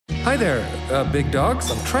Hi there, big dogs.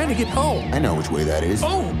 I'm trying to get home. I know which way that is.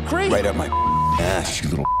 Oh, great. Right up my ass, you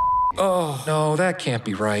little. Oh, no, that can't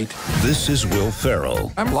be right. This is Will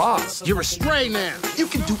Ferrell. I'm lost. You're a stray now. You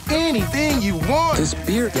can do anything you want. This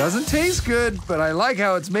beer doesn't taste good, but I like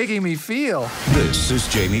how it's making me feel. This is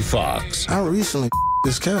Jamie Foxx. I recently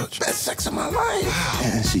this couch. Best sex of my life. Wow.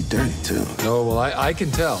 And she dirty, too. Oh, well, I can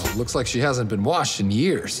tell. Looks like she hasn't been washed in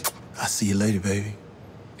years. I'll see you later, baby.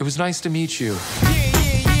 It was nice to meet you.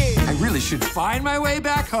 I really should find my way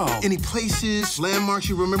back home. Any places, landmarks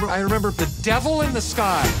you remember? I remember the devil in the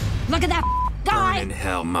sky. Look at that guy! Burn in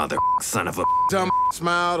hell, mother son of a Dumb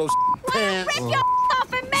smile, those pants. Rip your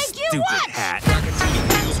off and make you stupid what? hat.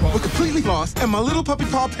 We're completely lost, and my little puppy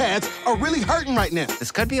paw pads are really hurting right now.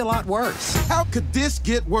 This could be a lot worse. How could this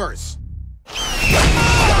get worse?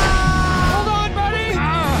 Hold on, buddy!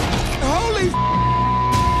 Holy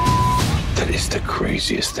That is the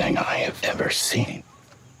craziest thing I have ever seen.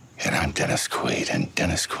 And I'm Dennis Quaid, and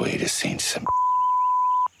Dennis Quaid has seen some.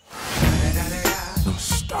 I'm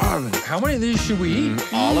starving. How many of these should we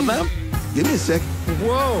eat? All of them? Give me a sec.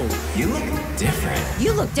 Whoa! You look different.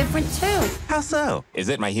 You look different too. How so? Is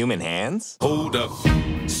it my human hands? Hold up.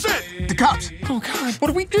 Shit! The cops! Oh, God, what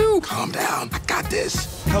do we do? Calm down. I got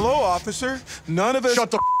this. Hello, officer. None of us.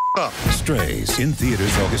 Shut the up. Strays in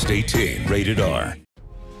theaters August 18. Rated R.